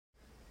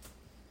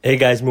Hey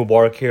guys,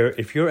 Mubarak here.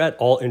 If you're at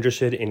all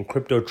interested in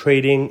crypto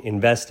trading,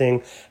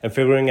 investing, and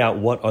figuring out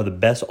what are the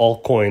best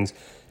altcoins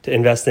to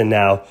invest in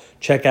now,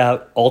 check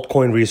out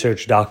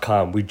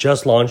altcoinresearch.com. We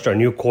just launched our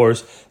new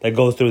course that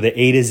goes through the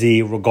A to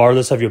Z,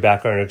 regardless of your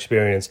background or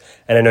experience.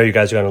 And I know you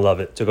guys are going to love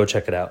it, so go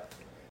check it out.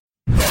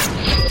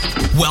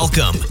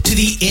 Welcome to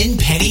the In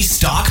Penny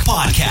Stock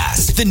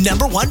Podcast, the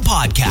 #1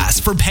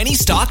 podcast for penny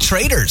stock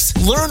traders.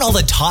 Learn all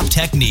the top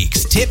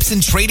techniques, tips,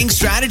 and trading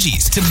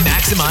strategies to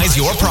maximize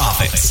your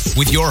profits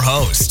with your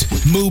host,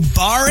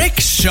 Mubarak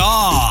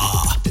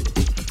Shah.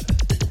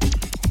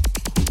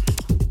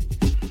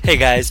 Hey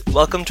guys,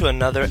 welcome to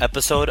another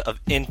episode of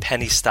In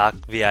Penny Stock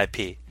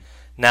VIP.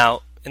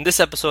 Now, in this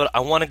episode, I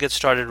want to get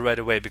started right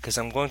away because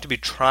I'm going to be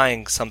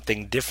trying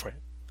something different.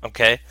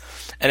 Okay?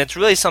 And it's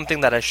really something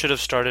that I should have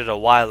started a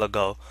while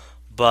ago,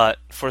 but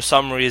for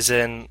some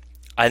reason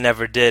I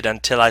never did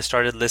until I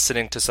started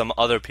listening to some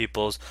other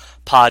people's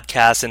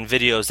podcasts and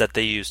videos that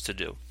they used to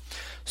do.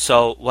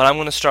 So what I'm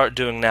going to start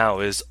doing now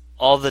is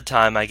all the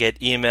time I get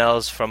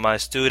emails from my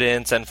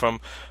students and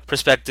from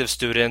prospective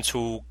students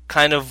who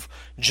kind of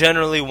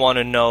generally want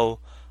to know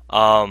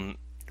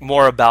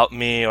more about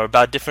me or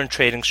about different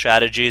trading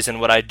strategies,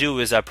 and what I do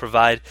is I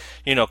provide,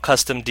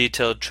 custom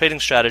detailed trading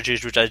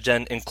strategies which I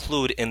then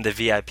include in the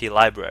VIP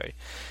library.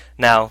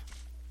 Now,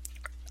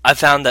 I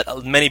found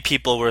that many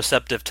people were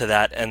receptive to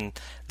that and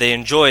they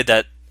enjoyed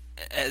that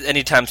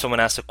anytime someone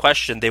asked a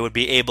question, they would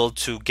be able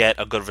to get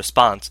a good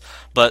response.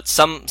 But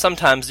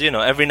sometimes,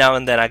 every now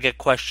and then I get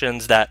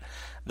questions that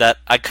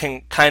I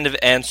can kind of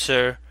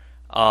answer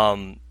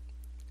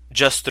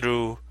just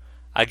through,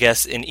 I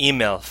guess, in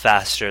email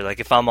faster,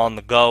 like if I'm on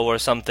the go or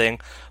something.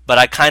 But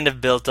I kind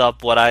of built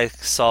up what I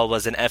saw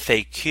was an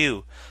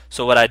FAQ.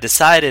 So what I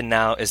decided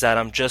now is that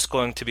I'm just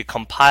going to be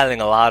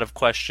compiling a lot of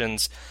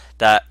questions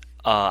that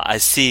I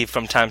see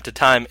from time to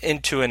time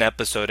into an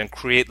episode and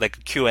create like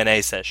a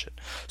Q&A session.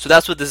 So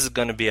that's what this is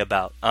going to be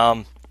about.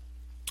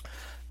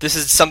 This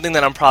is something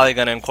that I'm probably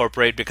going to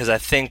incorporate because I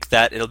think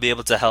that it'll be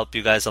able to help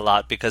you guys a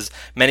lot, because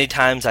many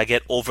times I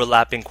get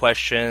overlapping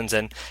questions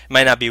and it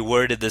might not be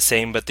worded the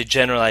same, but the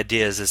general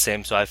idea is the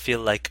same. So I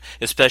feel like,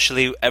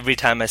 especially every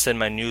time I send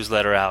my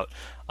newsletter out,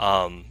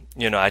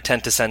 I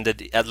tend to send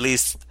it at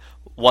least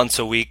once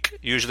a week,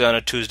 usually on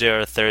a Tuesday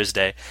or a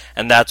Thursday,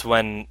 and that's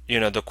when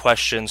the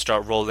questions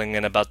start rolling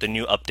in about the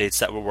new updates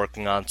that we're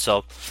working on.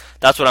 So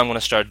that's what I'm going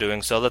to start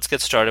doing. So let's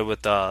get started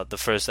with the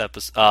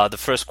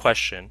first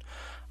question.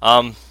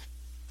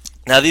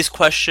 Now these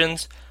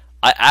questions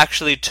I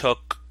actually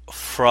took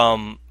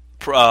from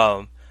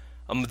the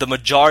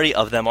majority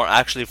of them are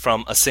actually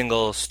from a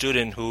single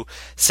student who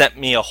sent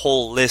me a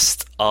whole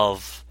list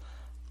of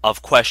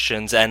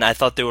questions, and I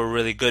thought they were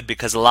really good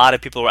because a lot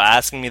of people were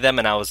asking me them,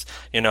 and I was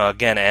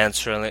again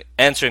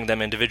answering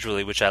them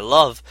individually, which I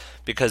love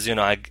because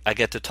I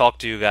get to talk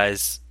to you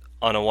guys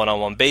on a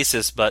one-on-one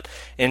basis. But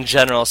in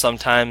general,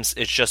 sometimes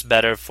it's just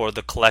better for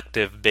the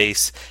collective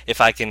base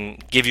if I can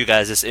give you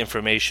guys this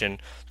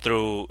information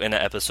through in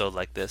an episode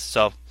like this.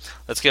 So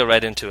let's get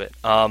right into it.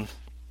 The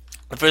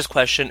first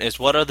question is,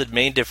 what are the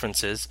main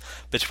differences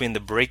between the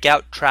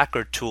Breakout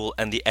Tracker tool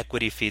and the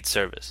Equity Feed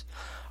service?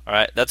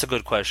 Alright, that's a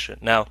good question.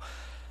 Now,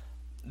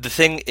 the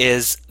thing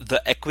is,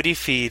 the Equity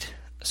Feed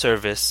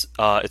service,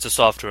 it's a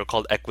software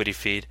called Equity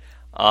Feed.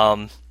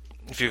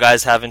 If you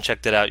guys haven't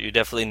checked it out, you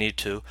definitely need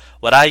to.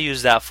 What I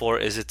use that for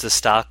is it's a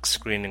stock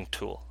screening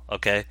tool.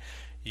 Okay,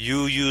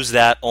 you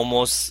can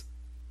almost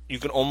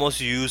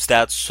use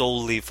that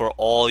solely for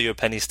all your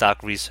penny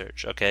stock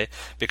research. Okay,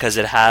 because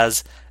it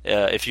has,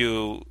 if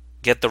you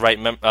get the right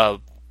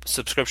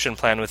subscription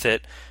plan with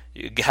it,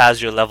 it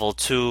has your level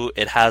 2.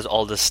 It has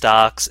all the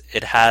stocks.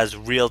 It has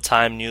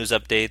real-time news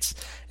updates.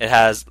 It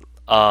has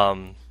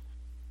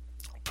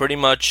pretty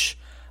much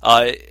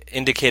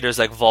indicators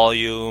like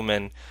volume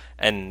and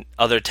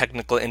other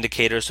technical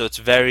indicators, so it's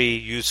very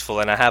useful,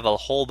 and I have a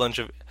whole bunch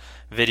of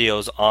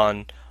videos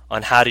on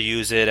how to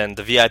use it, and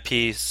the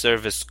VIP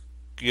service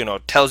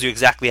tells you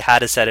exactly how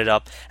to set it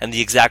up and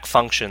the exact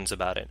functions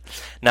about it.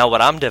 Now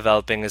what I'm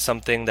developing is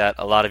something that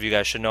a lot of you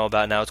guys should know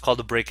about now. It's called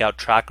the Breakout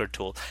Tracker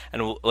tool,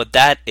 and what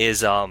that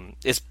is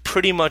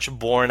pretty much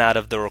born out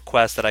of the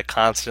request that I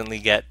constantly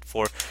get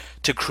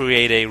to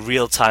create a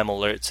real-time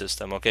alert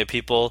system. Okay,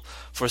 people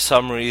for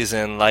some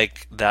reason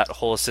like that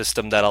whole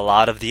system that a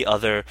lot of the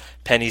other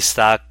penny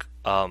stock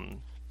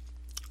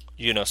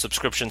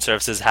subscription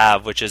services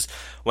have, which is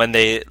when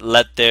they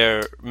let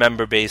their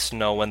member base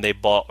know when they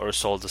bought or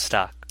sold a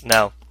stock.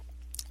 Now,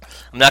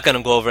 I'm not going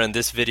to go over in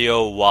this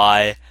video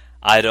why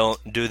I don't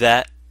do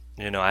that.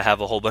 I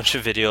have a whole bunch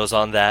of videos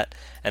on that,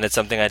 and it's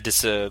something I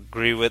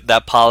disagree with.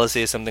 That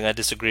policy is something I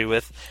disagree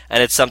with,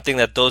 and it's something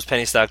that those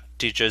penny stock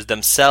teachers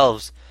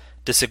themselves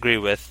disagree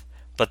with,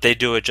 but they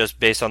do it just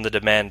based on the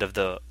demand of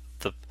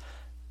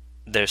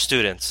their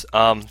students.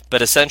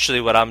 But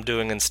essentially what I'm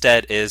doing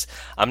instead is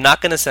I'm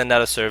not going to send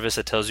out a service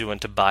that tells you when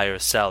to buy or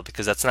sell,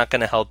 because that's not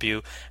going to help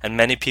you, and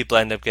many people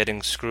end up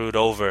getting screwed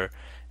over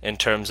in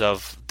terms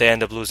of they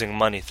end up losing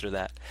money through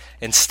that.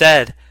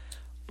 Instead,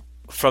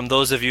 from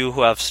those of you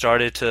who have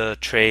started to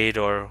trade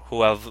or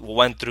who have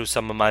went through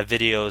some of my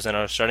videos and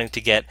are starting to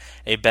get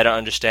a better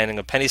understanding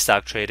of penny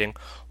stock trading,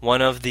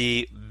 one of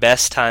the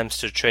best times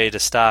to trade a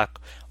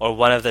stock, or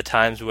one of the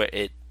times where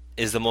it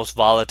is the most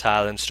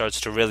volatile and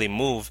starts to really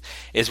move,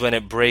 is when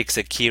it breaks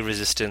a key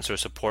resistance or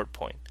support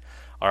point.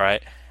 All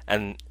right,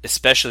 and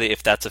especially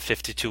if that's a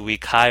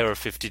 52-week high or a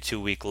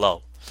 52-week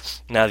low.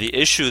 Now the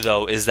issue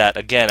though is that,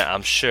 again,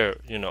 I'm sure,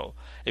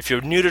 if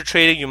you're new to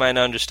trading, you might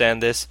not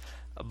understand this,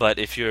 but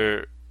if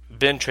you've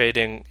been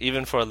trading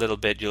even for a little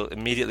bit, you'll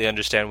immediately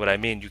understand what I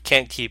mean. You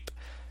can't keep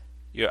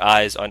your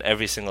eyes on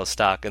every single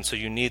stock, and so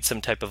you need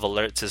some type of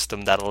alert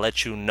system that'll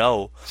let you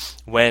know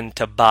when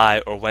to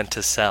buy or when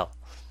to sell.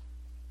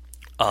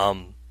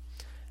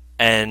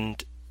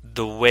 And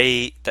the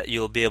way that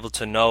you'll be able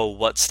to know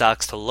what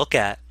stocks to look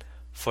at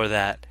for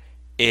that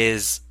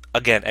is,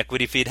 again,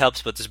 Equity Feed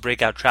helps, but this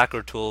breakout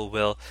tracker tool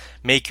will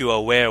make you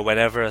aware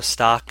whenever a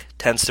stock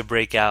tends to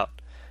break out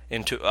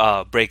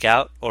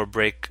or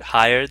break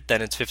higher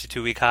than its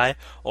 52-week high,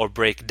 or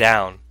break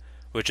down,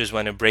 which is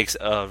when it breaks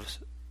a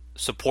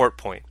support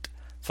point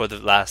for the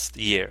last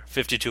year.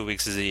 52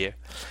 weeks is a year.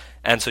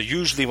 And so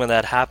usually when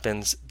that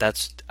happens,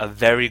 that's a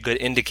very good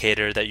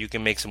indicator that you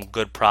can make some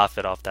good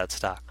profit off that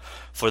stock.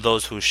 For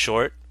those who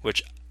short,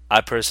 which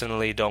I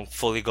personally don't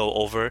fully go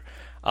over,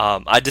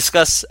 I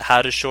discuss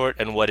how to short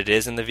and what it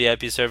is in the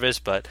VIP service,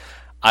 but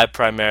I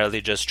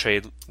primarily just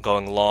trade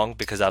going long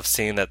because I've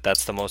seen that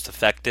that's the most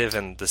effective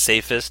and the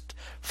safest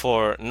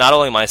for not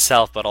only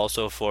myself but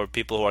also for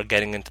people who are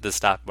getting into the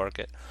stock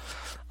market.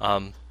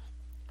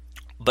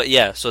 But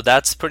yeah, so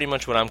that's pretty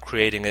much what I'm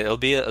creating. It'll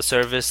be a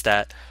service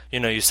that,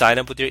 you sign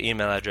up with your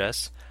email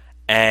address,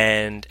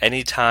 and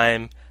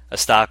anytime a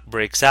stock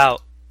breaks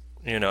out,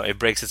 it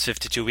breaks its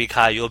 52-week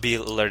high, you'll be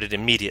alerted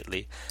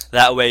immediately.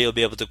 That way you'll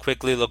be able to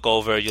quickly look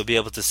over, you'll be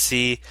able to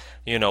see,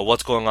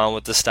 what's going on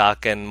with the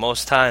stock, and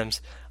most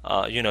times,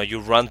 you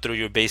run through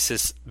your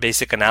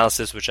basic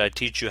analysis, which I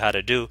teach you how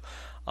to do,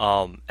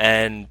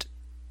 and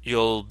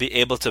you'll be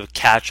able to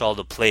catch all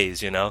the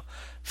plays,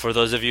 For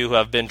those of you who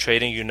have been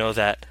trading, you know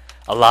that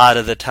a lot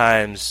of the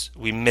times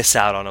we miss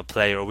out on a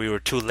play, or we were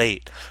too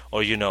late,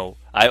 or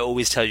I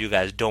always tell you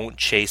guys, don't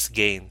chase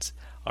gains.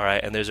 All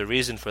right, and there's a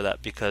reason for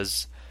that,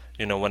 because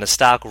when a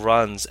stock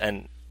runs,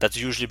 and that's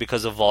usually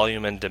because of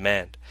volume and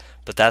demand,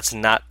 but that's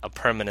not a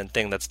permanent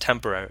thing, that's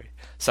temporary.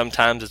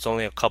 Sometimes it's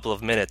only a couple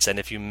of minutes, and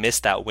if you miss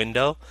that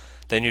window,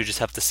 then you just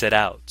have to sit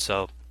out.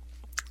 So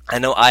I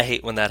know I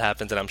hate when that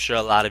happens, and I'm sure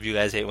a lot of you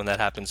guys hate when that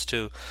happens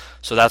too.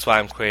 So that's why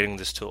I'm creating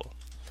this tool.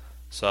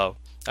 So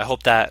I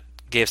hope that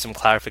gave some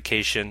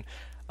clarification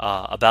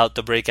about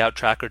the breakout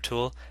tracker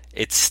tool.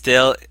 It's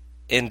still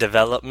in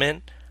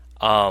development.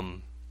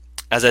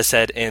 As I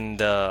said in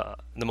the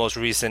most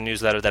recent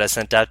newsletter that I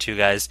sent out to you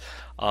guys,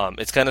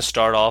 it's going to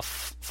start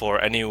off for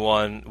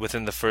anyone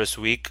within the first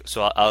week.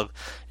 So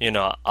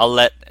I'll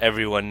let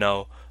everyone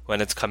know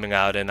when it's coming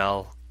out, and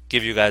I'll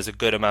give you guys a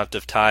good amount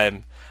of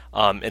time.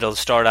 It'll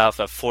start off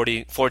at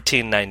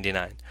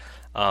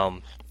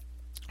 $14.99.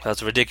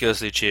 That's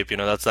ridiculously cheap.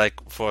 That's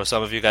like, for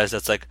some of you guys,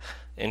 that's like,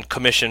 in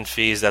commission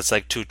fees, that's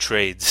like 2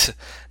 trades,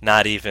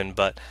 not even.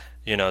 But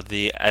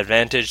the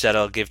advantage that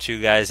I'll give to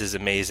you guys is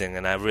amazing,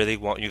 and I really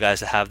want you guys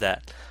to have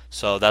that.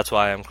 So that's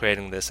why I'm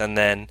creating this. And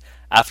then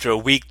after a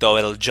week, though,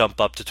 it'll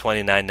jump up to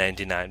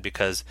 $29.99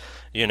 because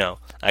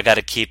I got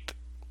to keep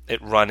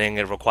it running.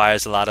 It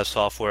requires a lot of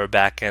software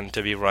backend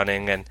to be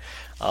running, and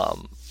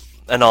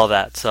all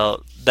that.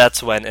 So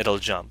that's when it'll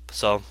jump.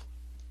 So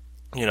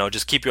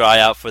just keep your eye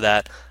out for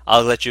that.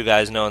 I'll let you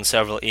guys know in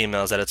several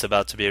emails that it's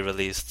about to be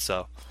released.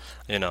 So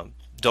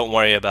don't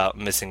worry about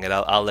missing it.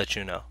 I'll let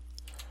you know.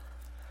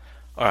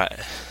 Alright,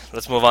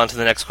 let's move on to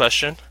the next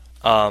question.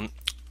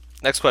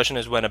 Next question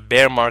is, when a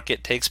bear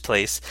market takes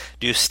place,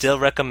 do you still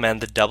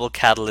recommend the double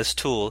catalyst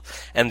tool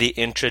and the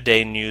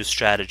intraday news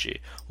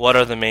strategy? What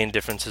are the main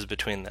differences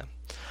between them?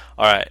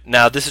 Alright,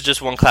 now this is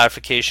just one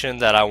clarification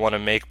that I want to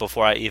make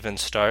before I even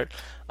start.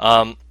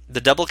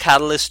 The double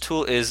catalyst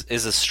tool is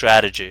a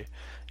strategy.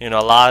 A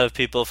lot of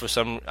people,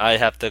 I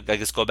have to,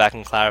 go back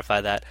and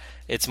clarify that.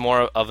 It's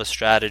more of a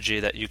strategy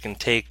that you can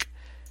take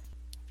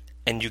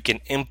and you can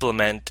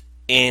implement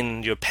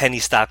in your penny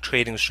stock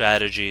trading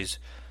strategies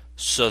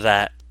so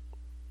that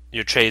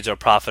your trades are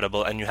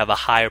profitable and you have a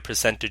higher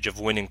percentage of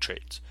winning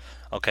trades.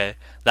 Okay?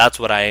 That's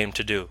what I aim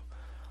to do.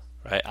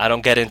 Right? I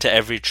don't get into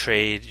every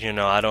trade,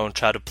 I don't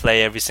try to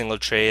play every single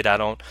trade. I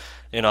don't,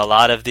 a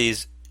lot of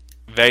these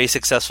very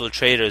successful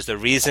traders, the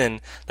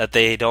reason that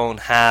they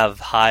don't have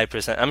high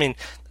percent,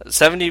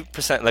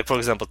 70%, like for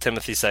example,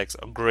 Timothy Sykes,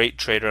 a great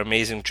trader,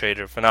 amazing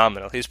trader,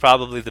 phenomenal. He's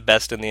probably the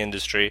best in the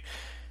industry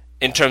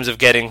in terms of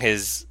getting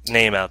his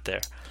name out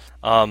there.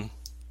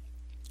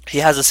 He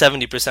has a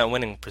 70%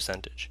 winning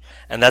percentage,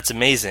 and that's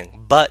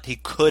amazing. But he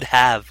could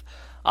have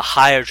a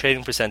higher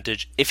trading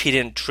percentage if he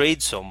didn't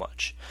trade so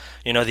much.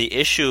 The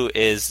issue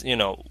is,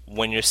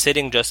 when you're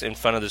sitting just in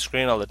front of the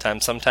screen all the time,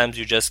 sometimes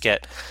you just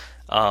get,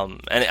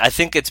 and I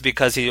think it's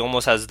because he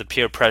almost has the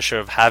peer pressure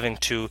of having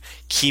to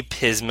keep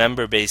his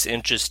member base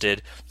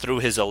interested through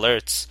his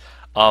alerts.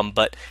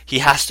 But he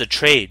has to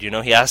trade,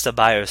 he has to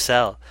buy or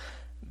sell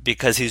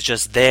because he's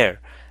just there.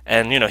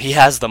 And, he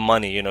has the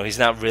money, he's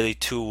not really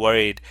too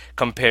worried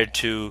compared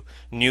to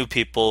new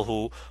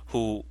people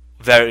who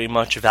very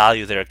much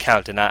value their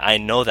account. And I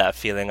know that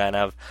feeling, and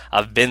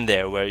I've been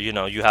there where,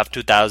 you have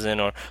 $2,000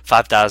 or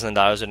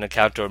 $5,000 in an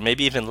account, or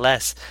maybe even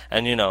less.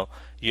 And, you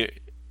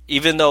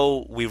even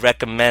though we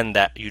recommend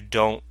that you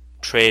don't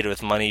trade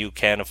with money you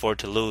can't afford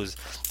to lose,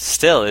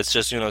 still, it's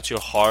just, it's your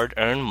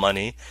hard-earned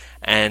money.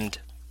 And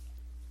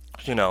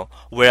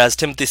whereas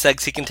Timothy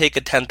Sykes, he can take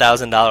a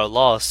 $10,000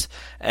 loss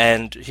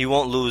and he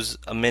won't lose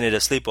a minute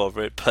of sleep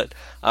over it. But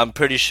I'm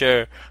pretty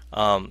sure,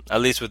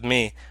 at least with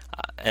me,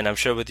 and I'm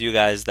sure with you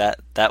guys, that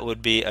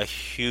would be a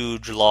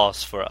huge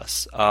loss for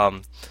us.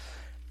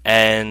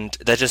 And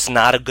that's just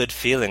not a good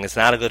feeling. It's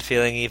not a good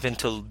feeling even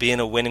to be in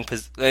a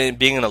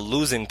being in a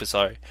losing.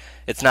 Sorry,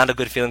 it's not a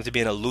good feeling to be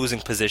in a losing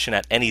position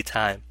at any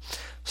time.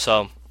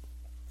 So,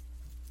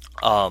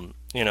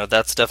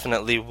 that's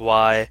definitely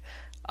why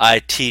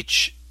I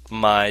teach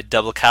my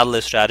double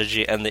catalyst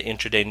strategy and the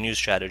intraday news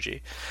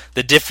strategy.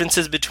 The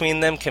differences between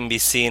them can be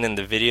seen in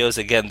the videos.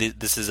 Again,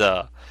 this is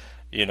I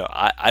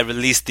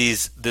release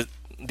these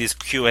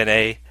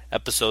Q&A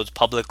episodes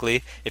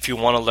publicly. If you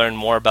want to learn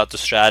more about the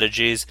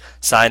strategies,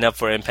 sign up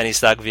for In Penny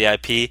Stock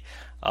VIP.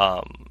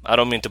 I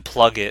don't mean to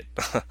plug it.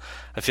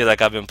 I feel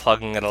like I've been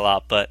plugging it a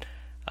lot, but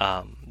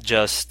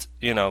just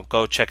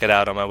go check it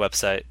out on my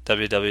website,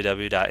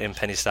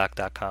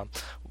 www.inpennystock.com.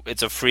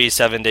 It's a free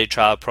 7-day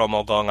trial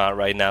promo going on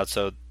right now,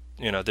 so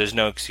there's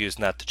no excuse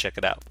not to check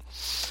it out.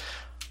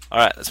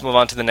 Alright, let's move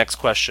on to the next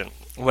question.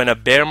 When a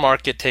bear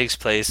market takes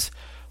place,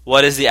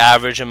 what is the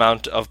average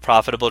amount of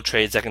profitable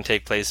trades that can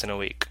take place in a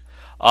week?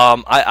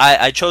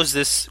 I chose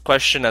this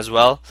question as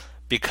well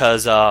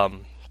because,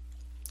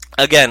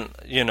 again,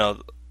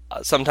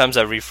 sometimes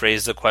I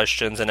rephrase the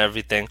questions and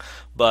everything,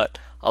 but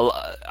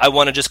I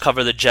want to just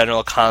cover the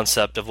general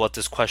concept of what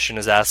this question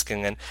is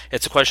asking. And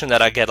it's a question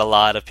that I get a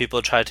lot of.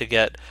 People try to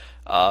get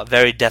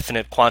very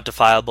definite,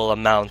 quantifiable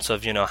amounts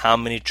of, how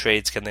many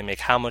trades can they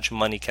make, how much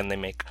money can they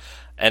make.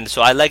 And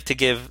so I like to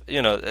give,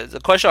 it's a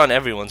question on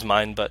everyone's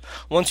mind, but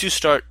once you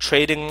start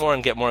trading more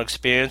and get more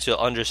experience, you'll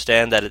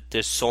understand that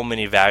there's so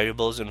many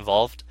variables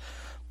involved.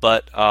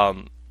 But,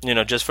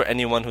 just for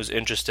anyone who's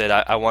interested,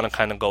 I want to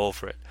kind of go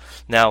over it.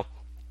 Now,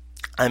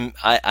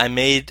 I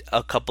made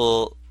a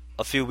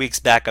few weeks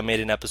back, I made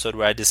an episode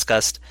where I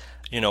discussed,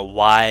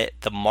 why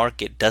the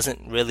market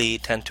doesn't really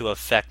tend to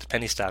affect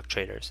penny stock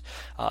traders,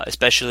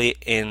 especially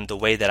in the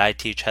way that I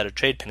teach how to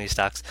trade penny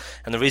stocks.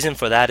 And the reason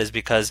for that is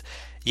because,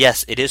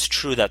 yes, it is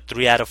true that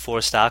 3 out of 4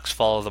 stocks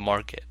follow the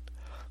market.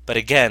 But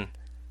again,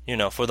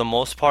 for the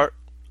most part,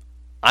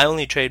 I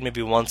only trade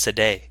maybe once a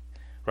day,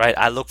 right?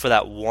 I look for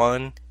that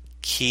one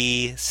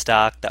key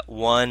stock, that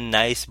one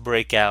nice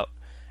breakout,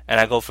 and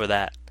I go for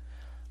that,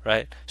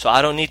 right? So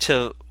I don't need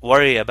to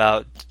worry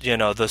about,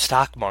 the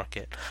stock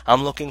market.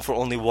 I'm looking for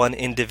only one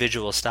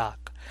individual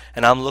stock.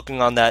 And I'm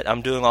looking on that,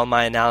 I'm doing all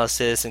my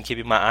analysis and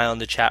keeping my eye on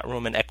the chat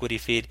room and equity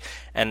feed.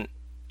 And,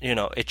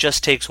 it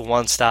just takes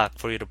one stock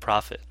for you to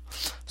profit.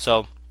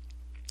 So,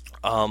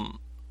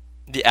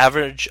 the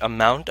average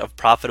amount of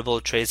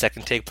profitable trades that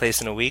can take place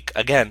in a week,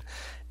 again,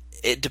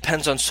 it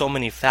depends on so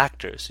many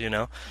factors,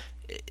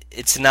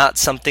 It's not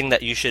something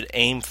that you should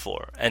aim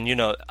for. And,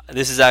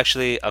 this is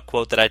actually a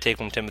quote that I take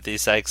from Timothy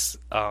Sykes,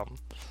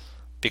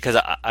 because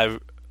I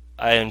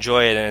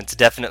enjoy it, and it's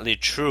definitely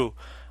true.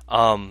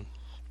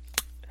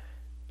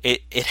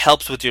 It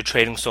helps with your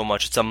trading so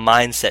much. It's a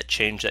mindset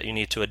change that you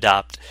need to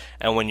adopt.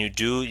 And when you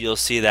do, you'll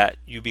see that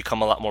you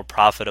become a lot more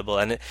profitable.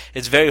 And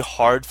it's very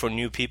hard for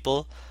new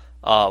people,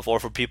 or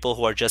for people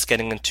who are just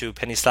getting into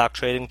penny stock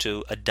trading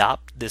to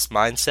adopt this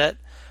mindset.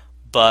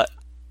 But,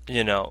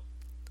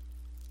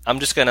 I'm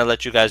just going to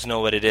let you guys know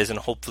what it is, and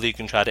hopefully you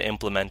can try to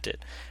implement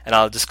it. And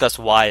I'll discuss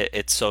why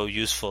it's so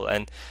useful.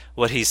 And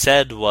what he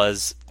said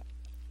was,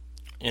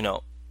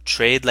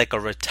 trade like a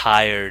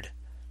retired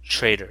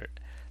trader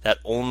that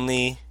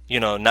only,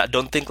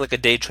 don't think like a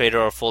day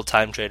trader or a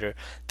full-time trader.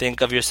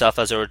 Think of yourself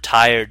as a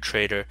retired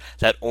trader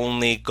that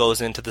only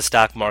goes into the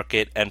stock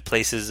market and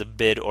places a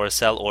bid or a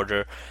sell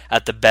order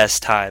at the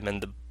best time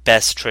and the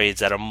best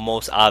trades that are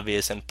most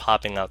obvious and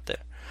popping out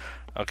there.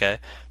 Okay?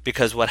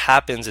 Because what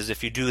happens is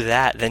if you do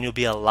that, then you'll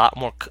do a lot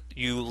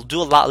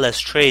less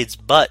trades,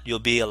 but you'll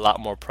be a lot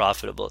more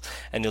profitable,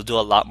 and you'll do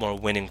a lot more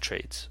winning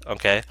trades.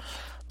 Okay?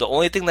 The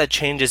only thing that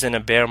changes in a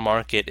bear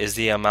market is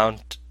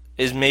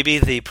maybe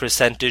the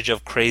percentage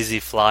of crazy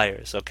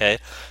flyers. Okay?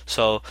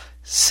 So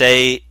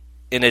say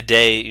in a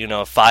day,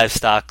 5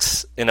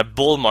 stocks in a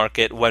bull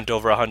market went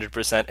over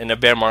 100%. In a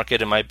bear market,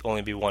 it might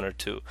only be 1 or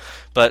 2.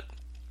 But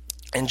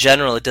in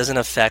general, it doesn't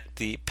affect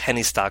the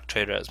penny stock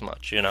trader as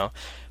much,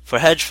 For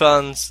hedge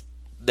funds,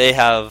 they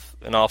have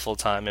an awful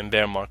time in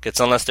bear markets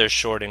unless they're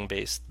shorting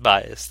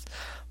biased.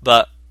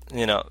 But,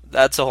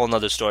 that's a whole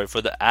nother story.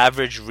 For the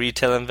average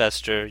retail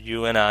investor,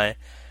 you and I,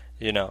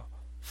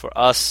 for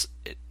us,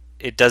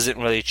 it doesn't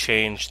really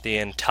change the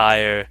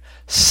entire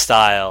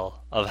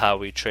style of how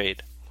we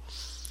trade.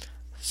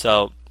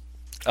 So,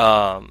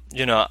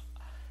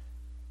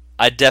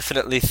 I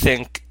definitely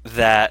think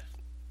that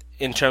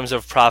in terms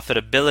of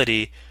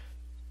profitability,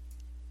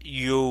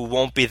 you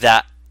won't be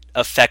that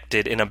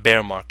affected in a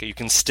bear market. You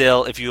can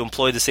still, if you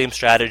employ the same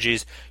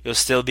strategies, you'll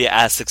still be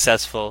as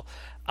successful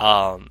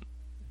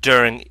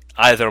during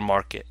either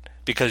market,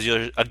 because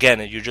you're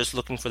just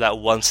looking for that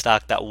one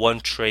stock, that one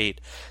trade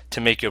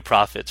to make your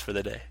profits for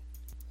the day.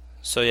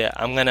 So yeah,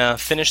 I'm gonna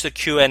finish the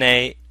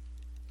Q&A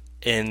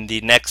in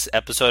the next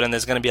episode, and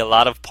there's gonna be a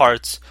lot of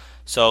parts.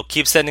 So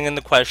keep sending in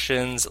the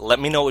questions. Let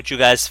me know what you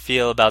guys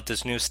feel about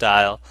this new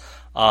style.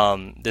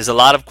 There's a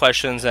lot of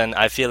questions, and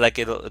I feel like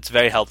it's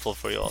very helpful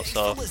for you all.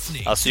 So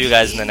I'll see you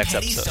guys in the next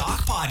episode. Penny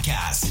Stock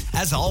Podcast.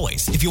 As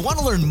always, if you want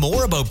to learn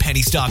more about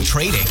penny stock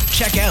trading,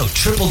 check out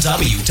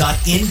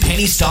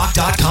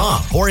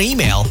www.inpennystock.com or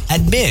email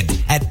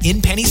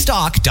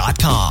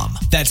admin@inpennystock.com.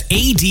 That's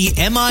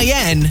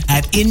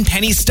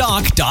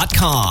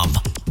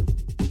ADMIN@inpennystock.com.